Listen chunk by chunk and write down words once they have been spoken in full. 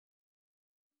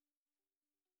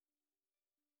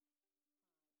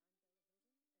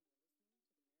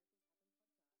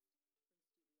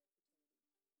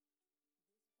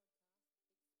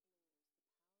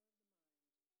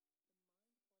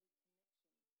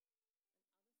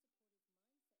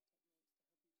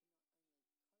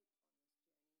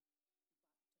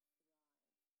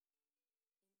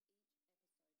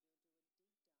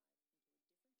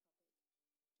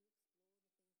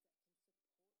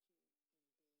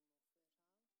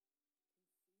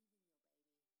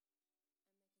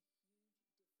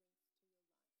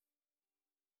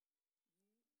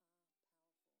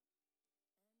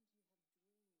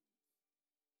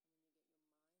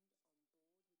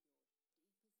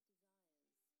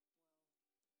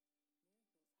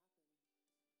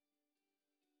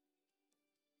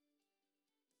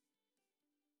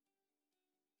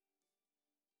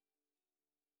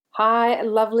Hi,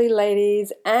 lovely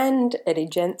ladies and Eddie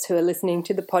gents who are listening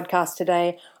to the podcast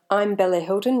today. I'm Bella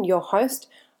Hilton, your host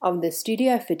of the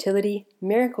Studio Fertility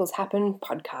Miracles Happen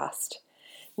podcast.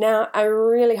 Now, I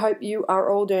really hope you are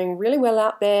all doing really well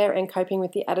out there and coping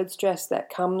with the added stress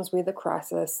that comes with a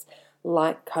crisis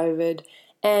like COVID.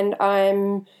 And I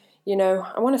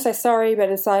want to say sorry, but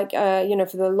it's like,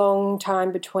 for the long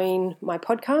time between my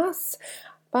podcasts.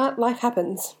 But life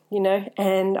happens,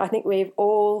 and I think we've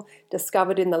all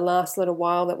discovered in the last little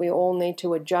while that we all need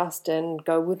to adjust and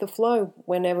go with the flow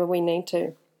whenever we need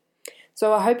to.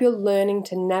 So I hope you're learning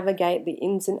to navigate the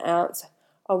ins and outs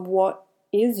of what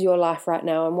is your life right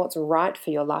now and what's right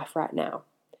for your life right now.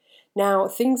 Now,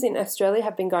 things in Australia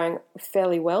have been going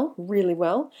fairly well, really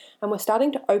well, and we're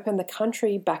starting to open the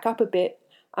country back up a bit,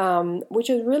 which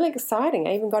is really exciting.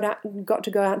 I even got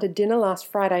to go out to dinner last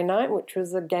Friday night, which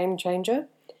was a game changer.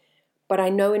 But I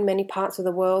know in many parts of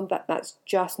the world that that's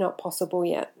just not possible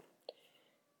yet.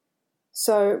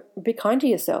 So be kind to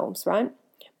yourselves, right?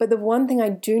 But the one thing I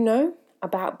do know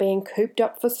about being cooped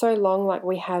up for so long like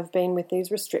we have been with these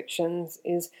restrictions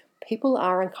is people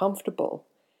are uncomfortable.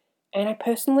 And I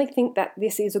personally think that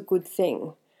this is a good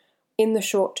thing in the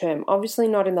short term. Obviously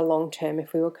not in the long term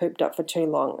if we were cooped up for too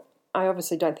long. I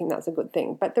obviously don't think that's a good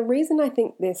thing. But the reason I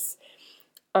think this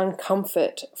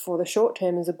uncomfort for the short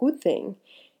term is a good thing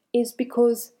is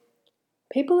because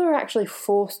people are actually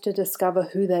forced to discover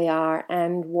who they are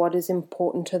and what is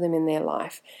important to them in their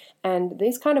life. And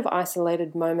these kind of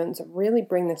isolated moments really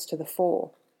bring this to the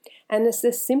fore. And it's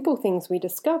the simple things we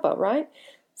discover, right?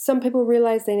 Some people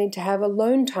realize they need to have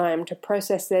alone time to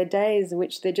process their days,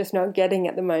 which they're just not getting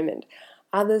at the moment.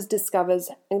 Others discover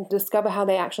how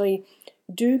they actually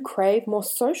do crave more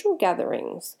social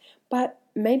gatherings, but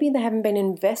maybe they haven't been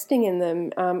investing in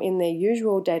them in their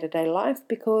usual day-to-day life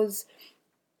because,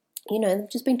 they've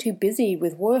just been too busy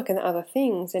with work and other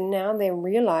things, and now they're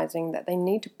realizing that they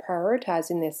need to prioritize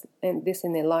this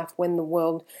in their life when the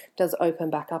world does open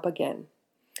back up again.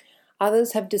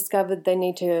 Others have discovered they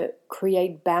need to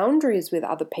create boundaries with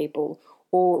other people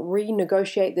or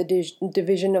renegotiate the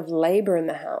division of labor in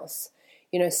the house.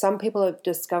 Some people have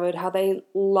discovered how they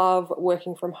love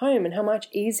working from home and how much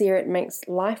easier it makes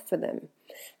life for them,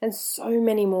 and so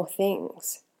many more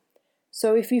things.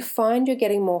 So if you find you're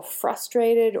getting more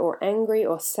frustrated or angry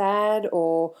or sad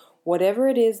or whatever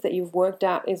it is that you've worked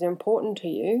out is important to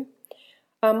you,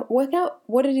 work out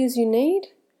what it is you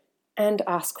need and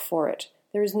ask for it.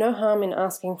 There is no harm in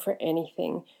asking for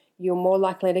anything. You're more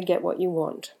likely to get what you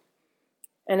want.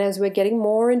 And as we're getting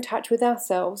more in touch with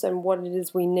ourselves and what it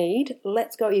is we need,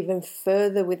 let's go even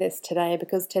further with this today,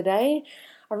 because today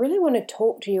I really want to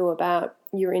talk to you about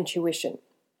your intuition.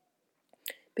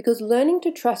 Because learning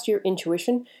to trust your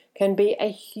intuition can be a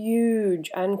huge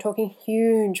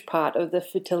part of the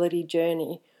fertility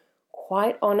journey.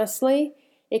 Quite honestly,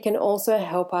 it can also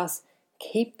help us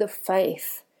keep the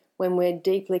faith when we're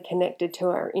deeply connected to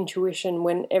our intuition,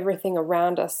 when everything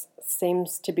around us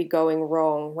seems to be going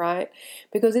wrong, right?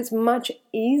 Because it's much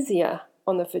easier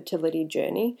on the fertility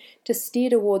journey to steer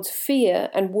towards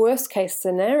fear and worst case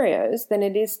scenarios than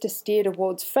it is to steer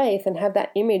towards faith and have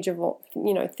that image of,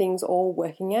 things all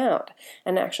working out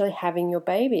and actually having your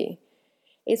baby.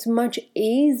 It's much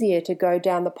easier to go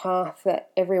down the path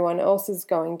that everyone else is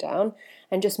going down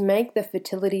and just make the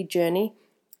fertility journey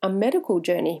a medical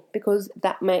journey, because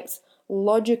that makes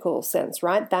logical sense,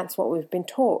 right? That's what we've been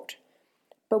taught.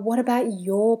 But what about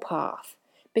your path?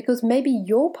 Because maybe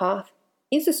your path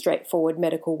is a straightforward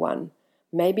medical one.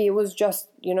 Maybe it was just,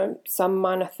 some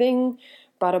minor thing,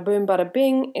 bada boom, bada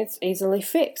bing, it's easily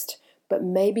fixed. But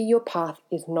maybe your path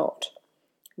is not.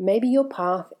 Maybe your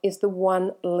path is the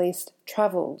one least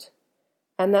traveled.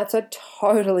 And that's a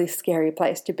totally scary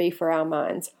place to be for our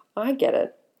minds. I get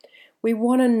it. We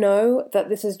want to know that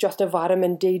this is just a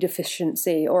vitamin D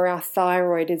deficiency or our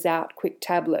thyroid is out, quick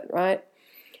tablet, right?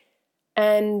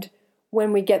 And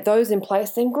when we get those in place,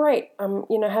 then great, I'm,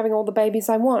 having all the babies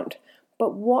I want.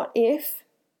 But what if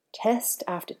test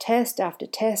after test after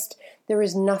test, there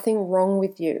is nothing wrong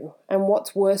with you? And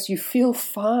what's worse, you feel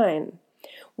fine.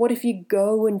 What if you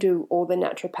go and do all the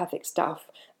naturopathic stuff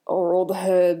or all the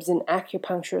herbs and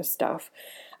acupuncture stuff?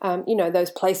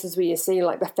 Those places where you see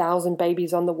like the 1,000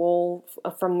 babies on the wall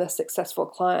from the successful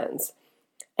clients.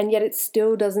 And yet it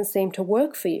still doesn't seem to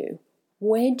work for you.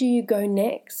 Where do you go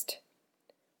next?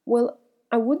 Well,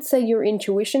 I would say your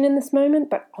intuition in this moment,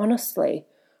 but honestly,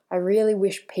 I really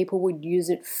wish people would use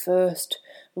it first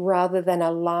rather than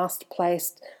a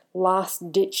last-ditch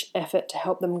effort to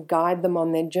help them guide them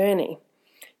on their journey.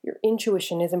 Your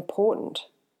intuition is important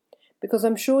because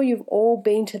I'm sure you've all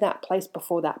been to that place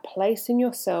before, that place in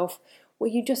yourself where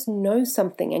you just know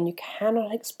something and you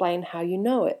cannot explain how you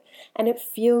know it. And it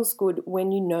feels good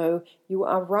when you know you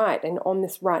are right and on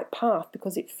this right path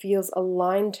because it feels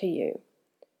aligned to you.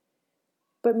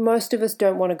 But most of us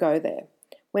don't want to go there.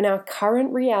 When our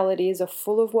current realities are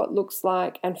full of what looks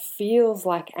like and feels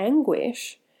like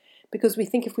anguish, because we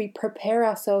think if we prepare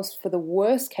ourselves for the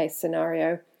worst case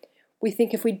scenario, we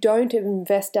think if we don't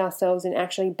invest ourselves in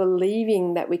actually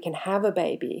believing that we can have a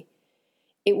baby,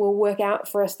 it will work out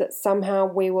for us that somehow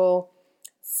we will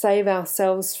save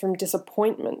ourselves from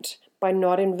disappointment by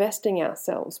not investing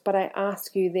ourselves. But I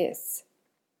ask you this.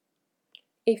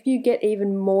 If you get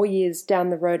even more years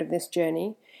down the road of this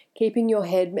journey, keeping your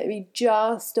head maybe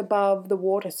just above the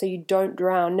water so you don't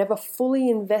drown, never fully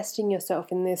investing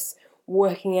yourself in this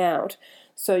working out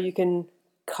so you can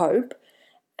cope,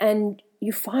 and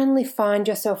you finally find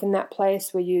yourself in that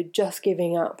place where you're just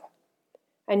giving up,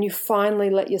 and you finally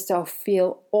let yourself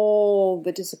feel all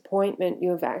the disappointment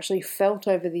you have actually felt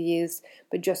over the years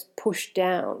but just pushed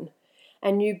down,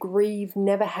 and you grieve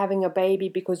never having a baby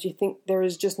because you think there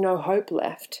is just no hope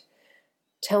left.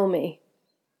 Tell me,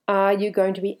 are you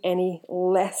going to be any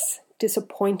less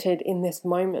disappointed in this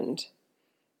moment?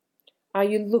 Are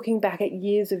you looking back at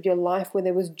years of your life where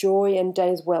there was joy and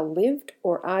days well lived,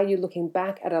 or are you looking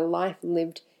back at a life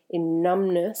lived in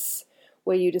numbness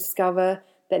where you discover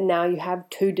that now you have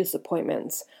two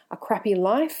disappointments, a crappy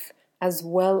life as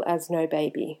well as no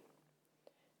baby?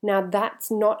 Now that's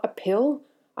not a pill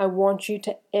I want you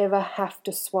to ever have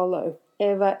to swallow.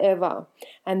 Ever, ever.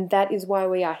 And that is why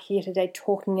we are here today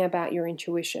talking about your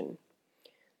intuition.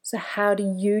 So how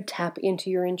do you tap into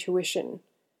your intuition?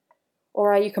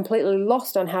 Or are you completely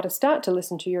lost on how to start to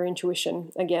listen to your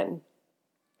intuition again?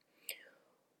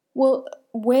 Well,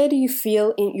 where do you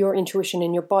feel your intuition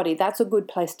in your body? That's a good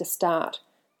place to start.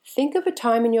 Think of a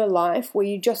time in your life where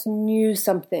you just knew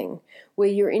something, where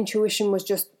your intuition was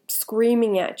just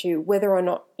screaming at you, whether or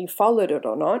not you followed it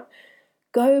or not.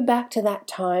 Go back to that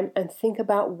time and think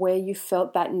about where you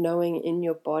felt that knowing in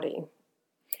your body.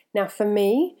 Now, for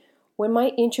me, when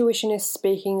my intuition is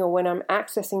speaking or when I'm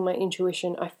accessing my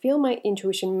intuition, I feel my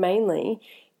intuition mainly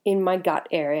in my gut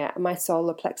area, my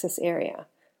solar plexus area,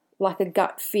 like a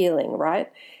gut feeling, right?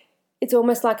 It's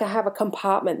almost like I have a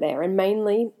compartment there, and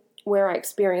mainly where I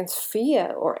experience fear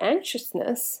or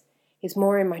anxiousness is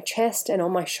more in my chest and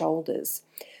on my shoulders.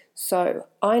 So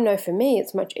I know for me,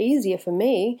 it's much easier for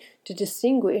me to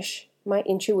distinguish my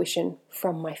intuition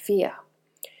from my fear.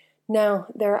 Now,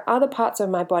 there are other parts of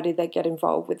my body that get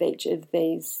involved with each of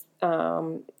these,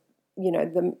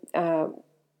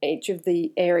 each of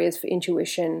the areas for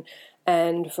intuition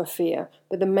and for fear.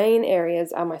 But the main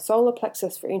areas are my solar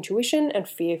plexus for intuition and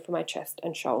fear for my chest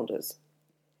and shoulders.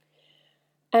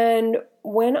 And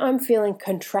when I'm feeling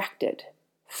contracted,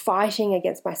 fighting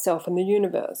against myself and the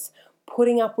universe,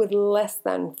 putting up with less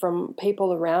than from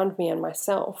people around me and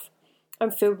myself,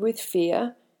 I'm filled with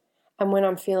fear. And when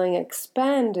I'm feeling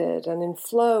expanded and in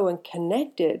flow and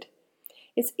connected,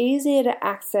 it's easier to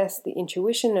access the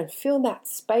intuition and fill that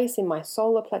space in my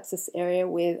solar plexus area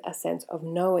with a sense of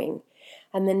knowing.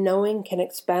 And then knowing can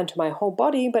expand to my whole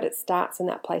body, but it starts in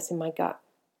that place in my gut.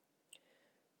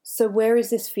 So where is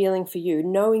this feeling for you?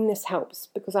 Knowing this helps,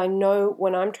 because I know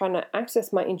when I'm trying to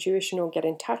access my intuition or get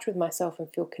in touch with myself and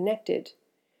feel connected,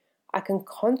 I can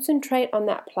concentrate on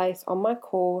that place on my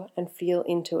core and feel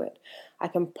into it. I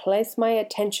can place my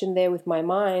attention there with my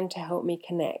mind to help me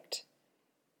connect.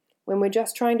 When we're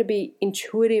just trying to be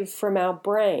intuitive from our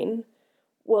brain,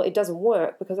 well, it doesn't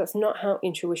work because that's not how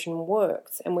intuition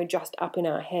works, and we're just up in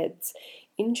our heads.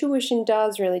 Intuition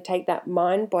does really take that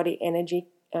mind-body energy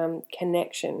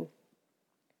connection.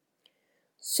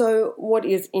 So what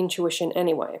is intuition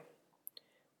anyway?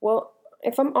 Well,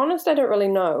 if I'm honest, I don't really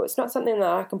know. It's not something that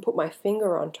I can put my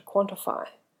finger on to quantify.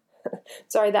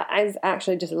 Sorry, that is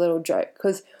actually just a little joke,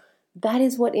 because that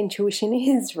is what intuition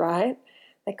is, right?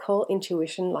 They call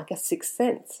intuition like a sixth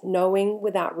sense, knowing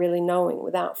without really knowing,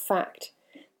 without fact.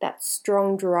 That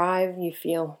strong drive you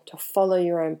feel to follow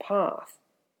your own path,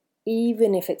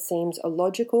 even if it seems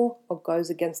illogical or goes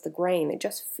against the grain. It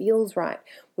just feels right.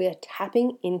 We are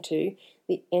tapping into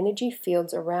the energy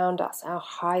fields around us, our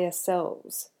higher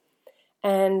selves.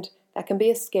 And that can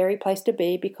be a scary place to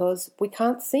be because we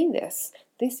can't see this.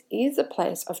 This is a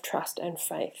place of trust and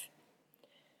faith.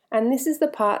 And this is the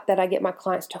part that I get my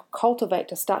clients to cultivate,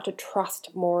 to start to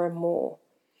trust more and more.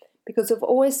 Because I've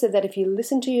always said that if you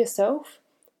listen to yourself,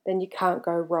 then you can't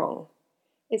go wrong.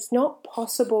 It's not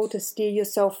possible to steer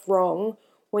yourself wrong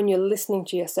when you're listening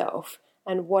to yourself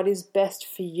and what is best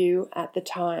for you at the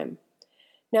time.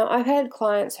 Now, I've had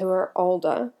clients who are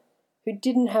older who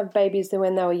didn't have babies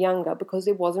when they were younger because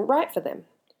it wasn't right for them.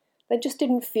 They just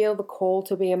didn't feel the call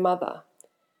to be a mother.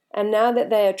 And now that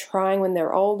they are trying when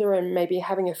they're older and maybe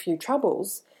having a few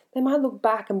troubles, they might look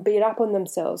back and beat up on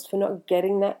themselves for not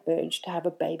getting that urge to have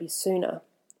a baby sooner.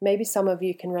 Maybe some of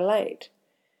you can relate.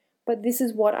 But this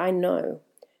is what I know,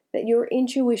 that your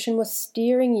intuition was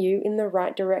steering you in the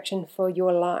right direction for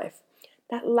your life.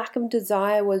 That lack of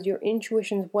desire was your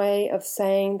intuition's way of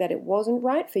saying that it wasn't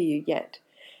right for you yet.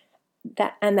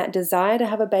 That desire to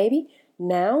have a baby,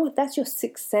 now that's your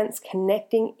sixth sense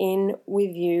connecting in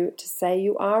with you to say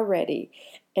you are ready,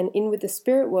 and in with the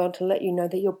spirit world to let you know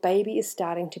that your baby is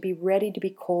starting to be ready to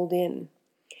be called in.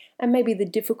 And maybe the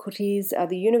difficulties are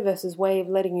the universe's way of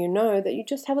letting you know that you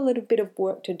just have a little bit of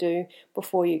work to do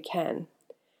before you can.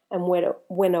 And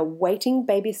when a waiting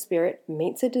baby spirit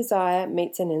meets a desire,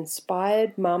 meets an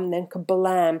inspired mum, then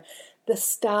kablam, the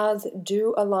stars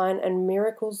do align and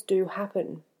miracles do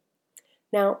happen.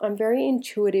 Now, I'm very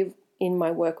intuitive in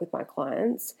my work with my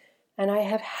clients, and I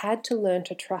have had to learn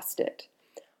to trust it.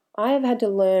 I have had to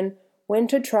learn when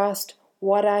to trust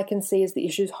what I can see as the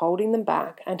issues holding them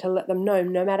back and to let them know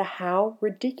no matter how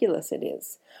ridiculous it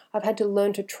is. I've had to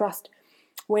learn to trust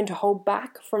when to hold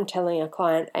back from telling a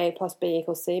client A plus B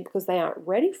equals C because they aren't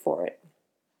ready for it.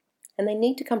 And they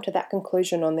need to come to that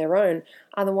conclusion on their own,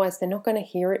 otherwise they're not going to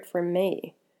hear it from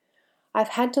me. I've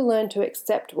had to learn to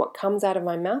accept what comes out of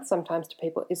my mouth sometimes to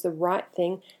people is the right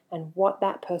thing and what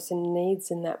that person needs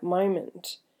in that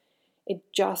moment. It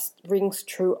just rings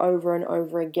true over and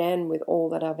over again with all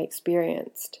that I've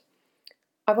experienced.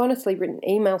 I've honestly written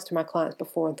emails to my clients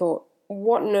before and thought,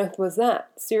 what on earth was that?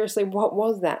 Seriously, what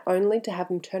was that? Only to have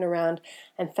them turn around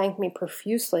and thank me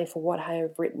profusely for what I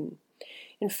have written.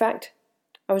 In fact,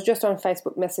 I was just on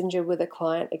Facebook Messenger with a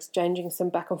client exchanging some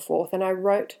back and forth, and I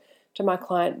wrote to my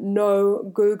client, no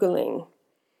Googling,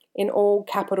 in all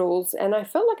capitals, and I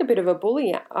felt like a bit of a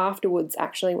bully afterwards,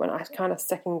 actually, when I kind of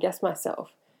second-guessed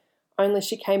myself. Only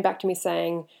she came back to me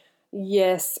saying,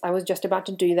 yes, I was just about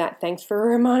to do that, thanks for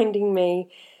reminding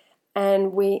me.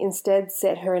 And we instead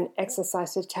set her an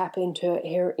exercise to tap into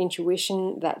her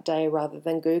intuition that day rather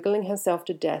than Googling herself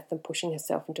to death and pushing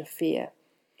herself into fear.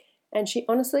 And she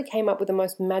honestly came up with the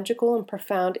most magical and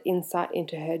profound insight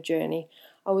into her journey.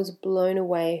 I was blown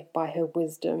away by her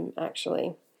wisdom,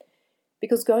 actually.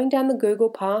 Because going down the Google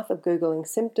path of Googling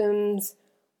symptoms,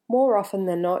 more often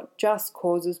than not, just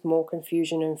causes more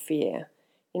confusion and fear.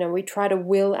 We try to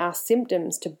will our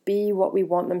symptoms to be what we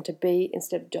want them to be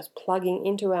instead of just plugging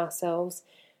into ourselves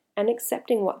and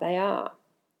accepting what they are.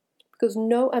 Because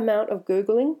no amount of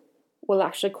Googling will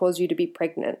actually cause you to be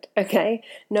pregnant, okay?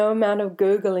 No amount of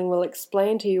Googling will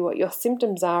explain to you what your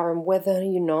symptoms are and whether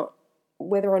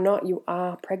or not you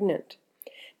are pregnant.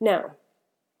 Now,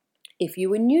 if you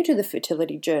were new to the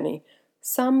fertility journey,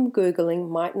 some Googling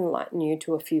might enlighten you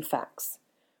to a few facts.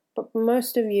 But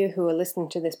most of you who are listening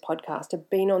to this podcast have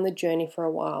been on the journey for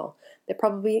a while. There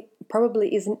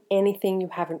probably isn't anything you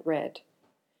haven't read.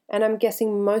 And I'm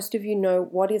guessing most of you know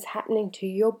what is happening to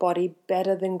your body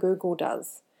better than Google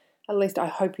does. At least I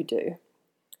hope you do.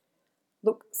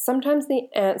 Look, sometimes the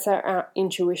answer our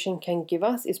intuition can give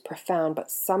us is profound,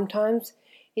 but sometimes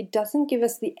it doesn't give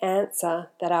us the answer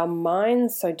that our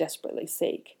minds so desperately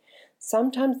seek.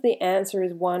 Sometimes the answer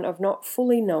is one of not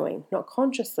fully knowing, not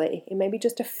consciously. It may be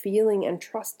just a feeling and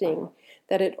trusting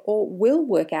that it all will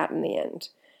work out in the end.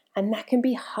 And that can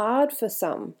be hard for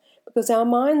some because our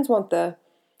minds want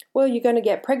you're going to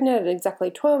get pregnant at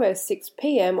exactly 12:06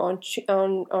 p.m.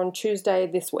 on Tuesday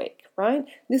this week, right?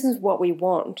 This is what we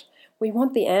want. We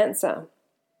want the answer.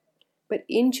 But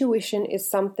intuition is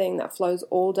something that flows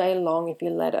all day long if you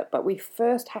let it. But we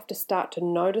first have to start to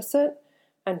notice it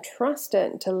and trust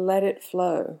it to let it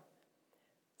flow.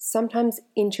 Sometimes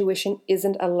intuition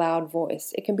isn't a loud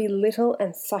voice. It can be little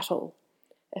and subtle,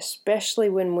 especially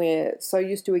when we're so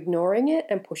used to ignoring it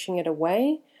and pushing it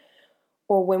away,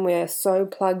 or when we're so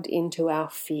plugged into our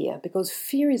fear, because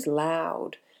fear is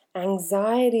loud.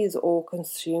 Anxiety is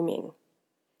all-consuming.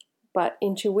 But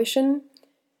intuition,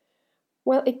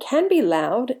 it can be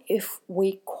loud if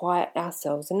we quiet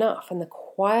ourselves enough. And the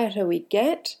quieter we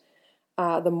get,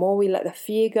 the more we let the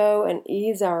fear go and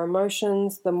ease our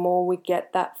emotions, the more we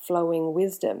get that flowing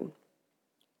wisdom.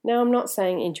 Now, I'm not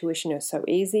saying intuition is so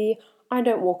easy. I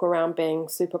don't walk around being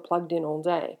super plugged in all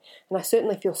day. And I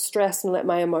certainly feel stressed and let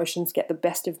my emotions get the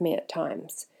best of me at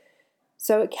times.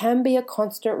 So it can be a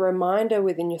constant reminder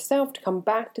within yourself to come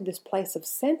back to this place of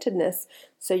centeredness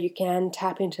so you can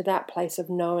tap into that place of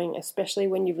knowing, especially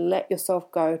when you've let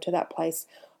yourself go to that place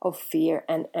of fear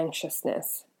and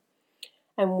anxiousness.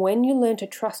 And when you learn to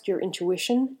trust your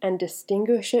intuition and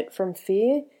distinguish it from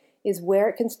fear is where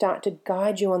it can start to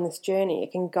guide you on this journey.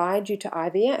 It can guide you to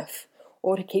IVF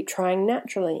or to keep trying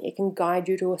naturally. It can guide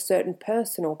you to a certain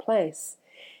person or place.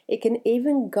 It can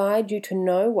even guide you to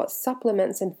know what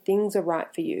supplements and things are right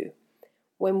for you.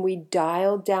 When we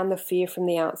dial down the fear from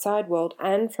the outside world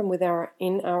and from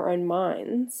in our own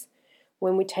minds,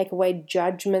 when we take away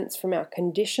judgments from our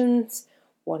conditions,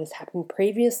 what has happened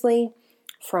previously,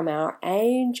 from our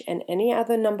age and any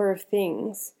other number of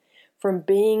things, from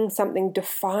being something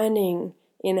defining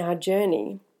in our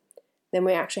journey, then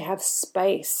we actually have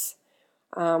space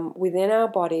within our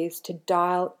bodies to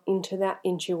dial into that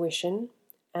intuition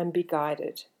and be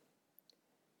guided.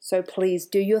 So please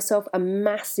do yourself a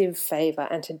massive favor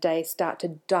and today start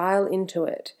to dial into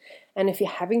it. And if you're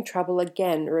having trouble,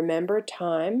 again, remember a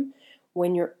time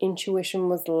when your intuition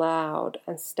was loud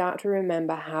and start to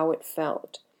remember how it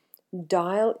felt.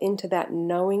 Dial into that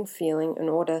knowing feeling in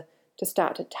order to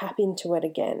start to tap into it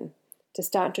again, to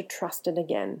start to trust it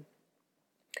again.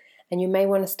 And you may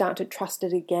want to start to trust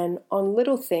it again on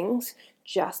little things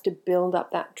just to build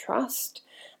up that trust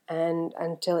and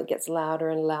until it gets louder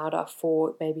and louder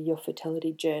for maybe your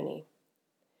fertility journey.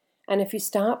 And if you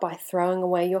start by throwing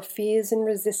away your fears and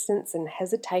resistance and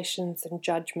hesitations and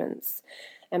judgments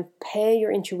and pair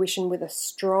your intuition with a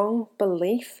strong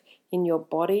belief in your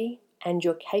body and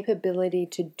your capability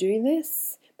to do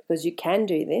this, because you can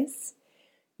do this,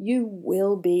 you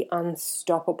will be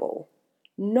unstoppable.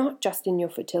 Not just in your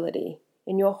fertility,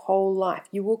 in your whole life.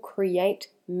 You will create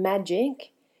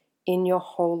magic in your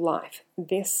whole life.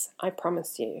 This I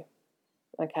promise you.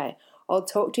 Okay, I'll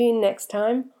talk to you next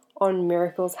time on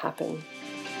Miracles Happen.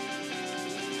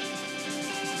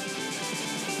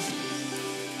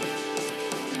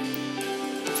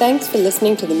 Thanks for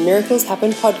listening to the Miracles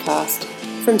Happen podcast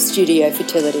from Studio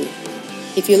Fertility.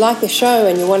 If you like the show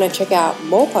and you want to check out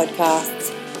more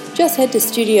podcasts, just head to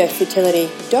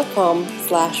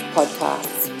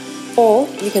studiofertility.com/podcasts, or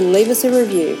you can leave us a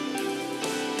review.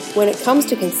 When it comes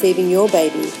to conceiving your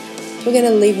baby, we're going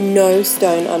to leave no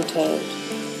stone unturned.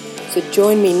 So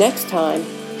join me next time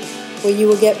where you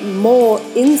will get more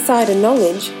insider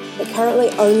knowledge that currently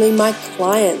only my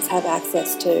clients have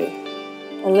access to.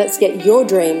 And let's get your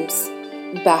dreams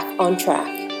back on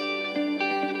track.